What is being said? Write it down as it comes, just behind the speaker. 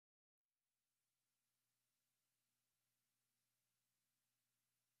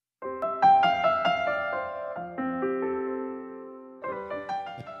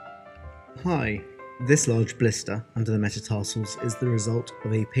Hi, this large blister under the metatarsals is the result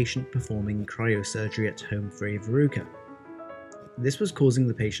of a patient performing cryosurgery at home for a verruca. This was causing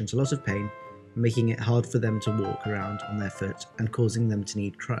the patient a lot of pain, making it hard for them to walk around on their foot and causing them to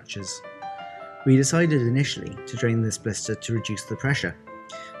need crutches. We decided initially to drain this blister to reduce the pressure.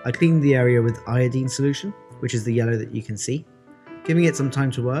 I cleaned the area with iodine solution, which is the yellow that you can see. Giving it some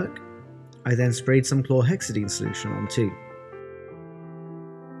time to work, I then sprayed some chlorhexidine solution on too.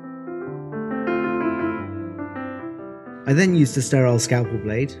 I then used a sterile scalpel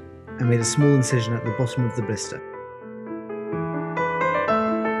blade and made a small incision at the bottom of the blister.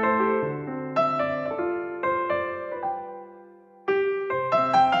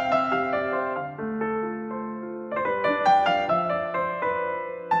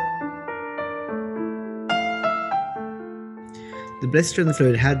 The blister and the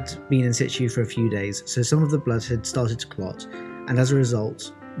fluid had been in situ for a few days, so some of the blood had started to clot, and as a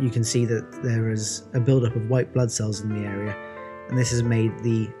result, you can see that there is a buildup of white blood cells in the area, and this has made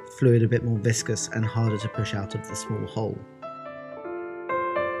the fluid a bit more viscous and harder to push out of the small hole.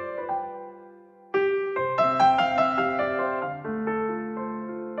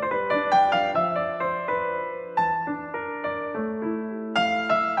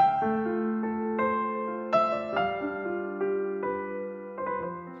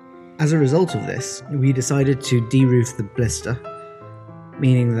 As a result of this, we decided to de-roof the blister,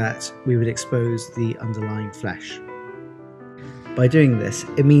 meaning that we would expose the underlying flesh. By doing this,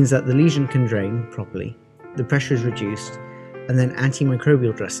 it means that the lesion can drain properly, the pressure is reduced, and then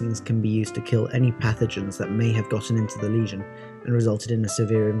antimicrobial dressings can be used to kill any pathogens that may have gotten into the lesion and resulted in a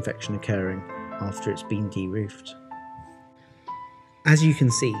severe infection occurring after it's been de-roofed. As you can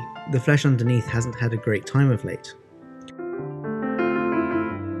see, the flesh underneath hasn't had a great time of late.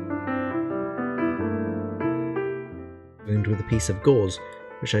 Wound with a piece of gauze,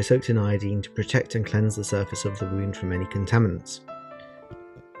 which I soaked in iodine to protect and cleanse the surface of the wound from any contaminants.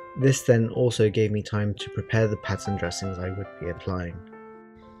 This then also gave me time to prepare the pads and dressings I would be applying.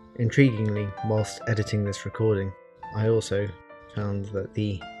 Intriguingly, whilst editing this recording, I also found that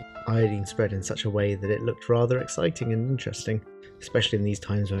the iodine spread in such a way that it looked rather exciting and interesting, especially in these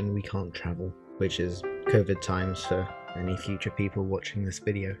times when we can't travel, which is COVID times for any future people watching this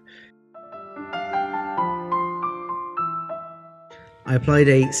video. I applied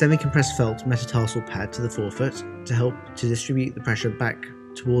a semi-compressed felt metatarsal pad to the forefoot to help to distribute the pressure back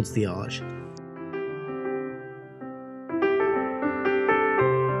towards the arch.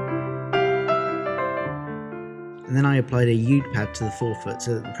 And then I applied a Ude pad to the forefoot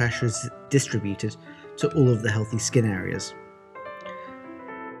so that the pressure is distributed to all of the healthy skin areas.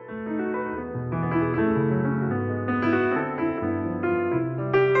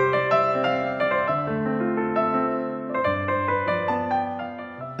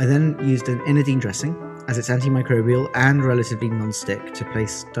 I then used an inodine dressing, as it's antimicrobial and relatively non-stick, to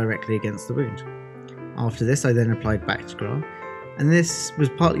place directly against the wound. After this, I then applied Bactigras, and this was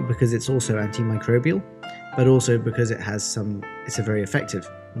partly because it's also antimicrobial, but also because it's a very effective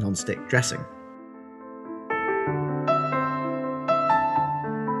non-stick dressing.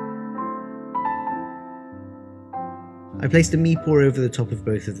 I placed a Mi-Pore over the top of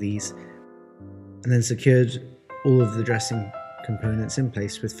both of these, and then secured all of the dressing components in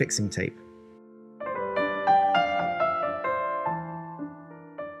place with fixing tape.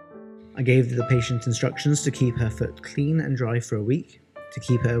 I gave the patient instructions to keep her foot clean and dry for a week, to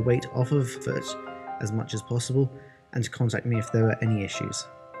keep her weight off of foot as much as possible, and to contact me if there were any issues.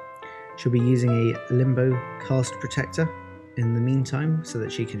 She'll be using a limbo cast protector in the meantime so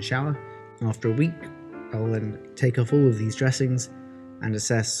that she can shower. After a week, I'll then take off all of these dressings and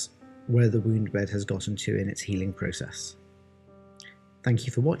assess where the wound bed has gotten to in its healing process. Thank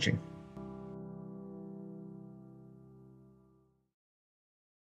you for watching.